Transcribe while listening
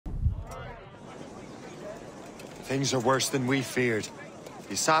Things are worse than we feared.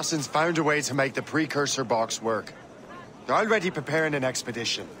 The assassins found a way to make the precursor box work. They're already preparing an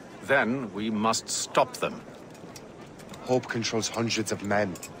expedition. Then we must stop them. Hope controls hundreds of men.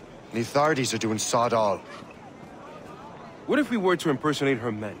 And the authorities are doing sod all. What if we were to impersonate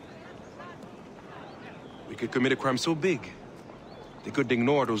her men? We could commit a crime so big, they couldn't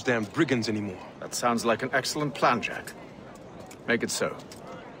ignore those damn brigands anymore. That sounds like an excellent plan, Jack. Make it so.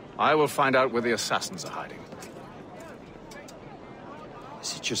 I will find out where the assassins are hiding.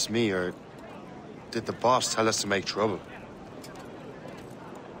 Is it just me, or did the boss tell us to make trouble?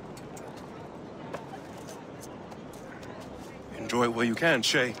 Enjoy it while you can,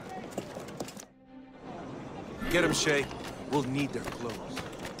 Shay. Get him, Shay. We'll need their clothes.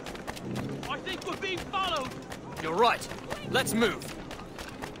 I think we're being followed! You're right. Let's move.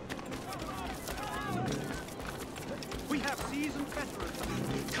 We have seasoned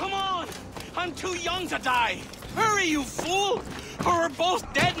veterans. Come on! I'm too young to die! Hurry, you fool! Or we're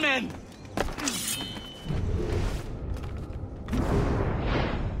both dead men!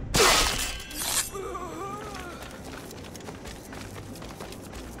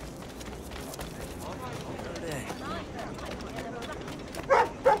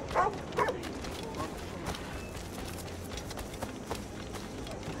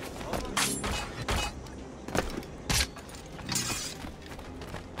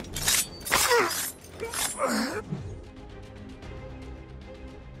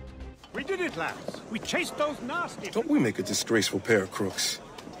 We did it, lads. We chased those nasty... Don't we make a disgraceful pair of crooks?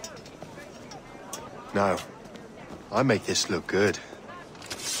 No. I make this look good.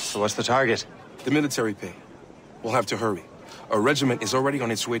 So what's the target? The military pay. We'll have to hurry. A regiment is already on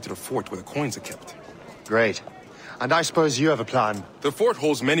its way to the fort where the coins are kept. Great. And I suppose you have a plan. The fort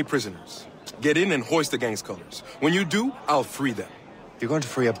holds many prisoners. Get in and hoist the gang's colors. When you do, I'll free them. You're going to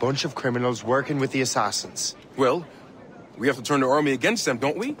free a bunch of criminals working with the assassins. Well, we have to turn the army against them,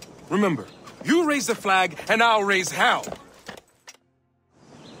 don't we? Remember, you raise the flag, and I'll raise hell!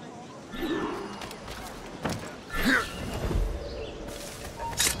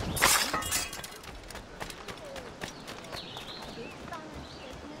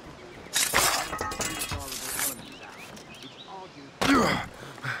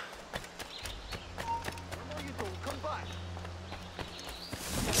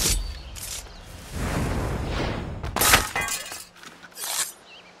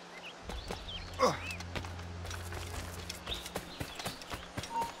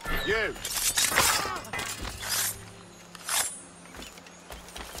 You!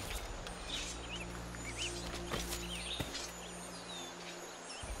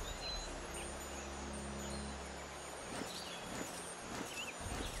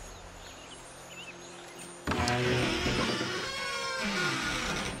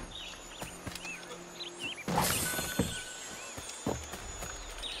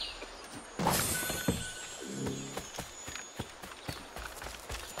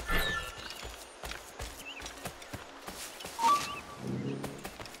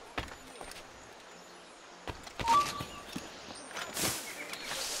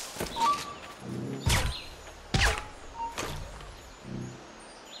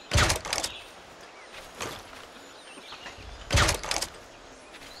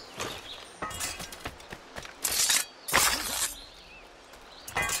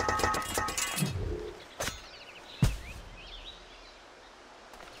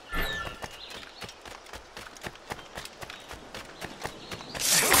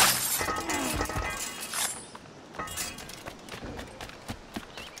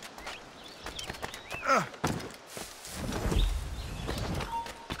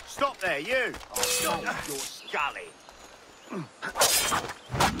 Stop there, you! Oh, no, you're scally.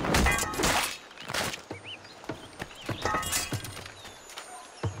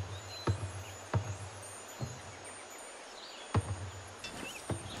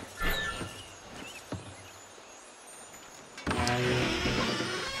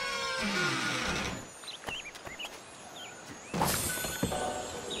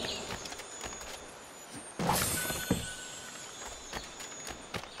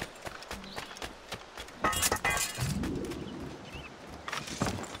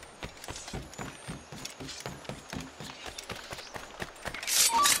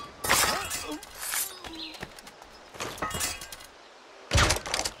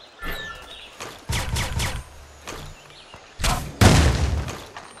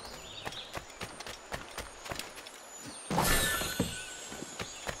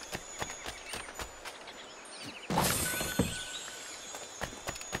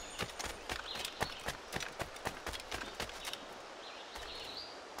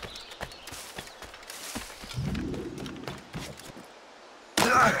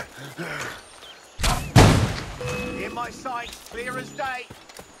 In my sight, clear as day.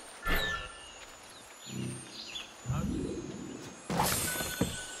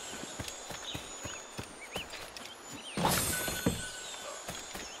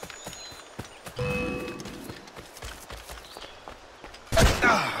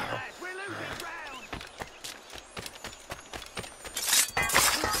 We're losing ground.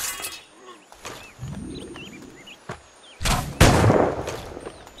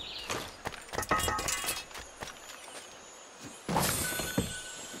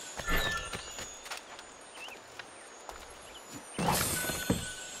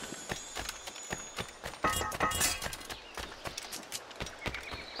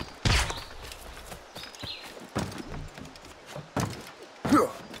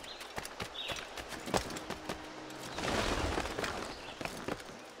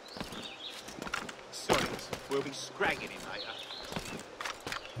 We'll be scragging him later.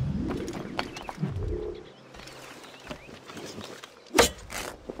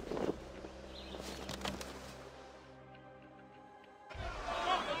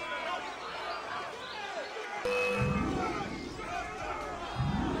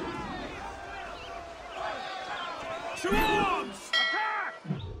 To arms! Attack!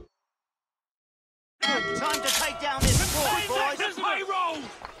 Time to take down this fort, boys! This payroll!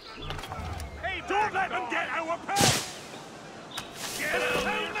 Don't let them get our pay! Get out! Too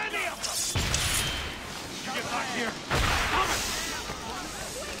many of them! Get back here!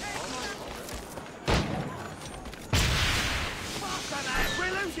 Faster, lads!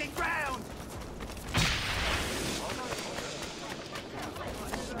 We're losing ground!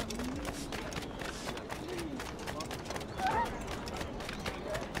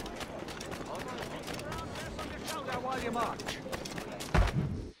 While you march.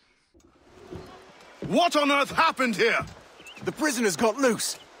 What on earth happened here? The prisoners got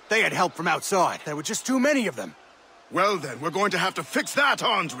loose. They had help from outside. There were just too many of them. Well then, we're going to have to fix that,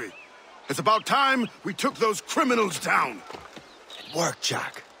 aren't we? It's about time we took those criminals down. It worked,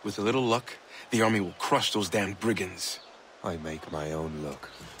 Jack. With a little luck, the army will crush those damn brigands. I make my own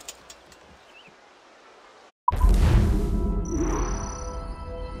luck.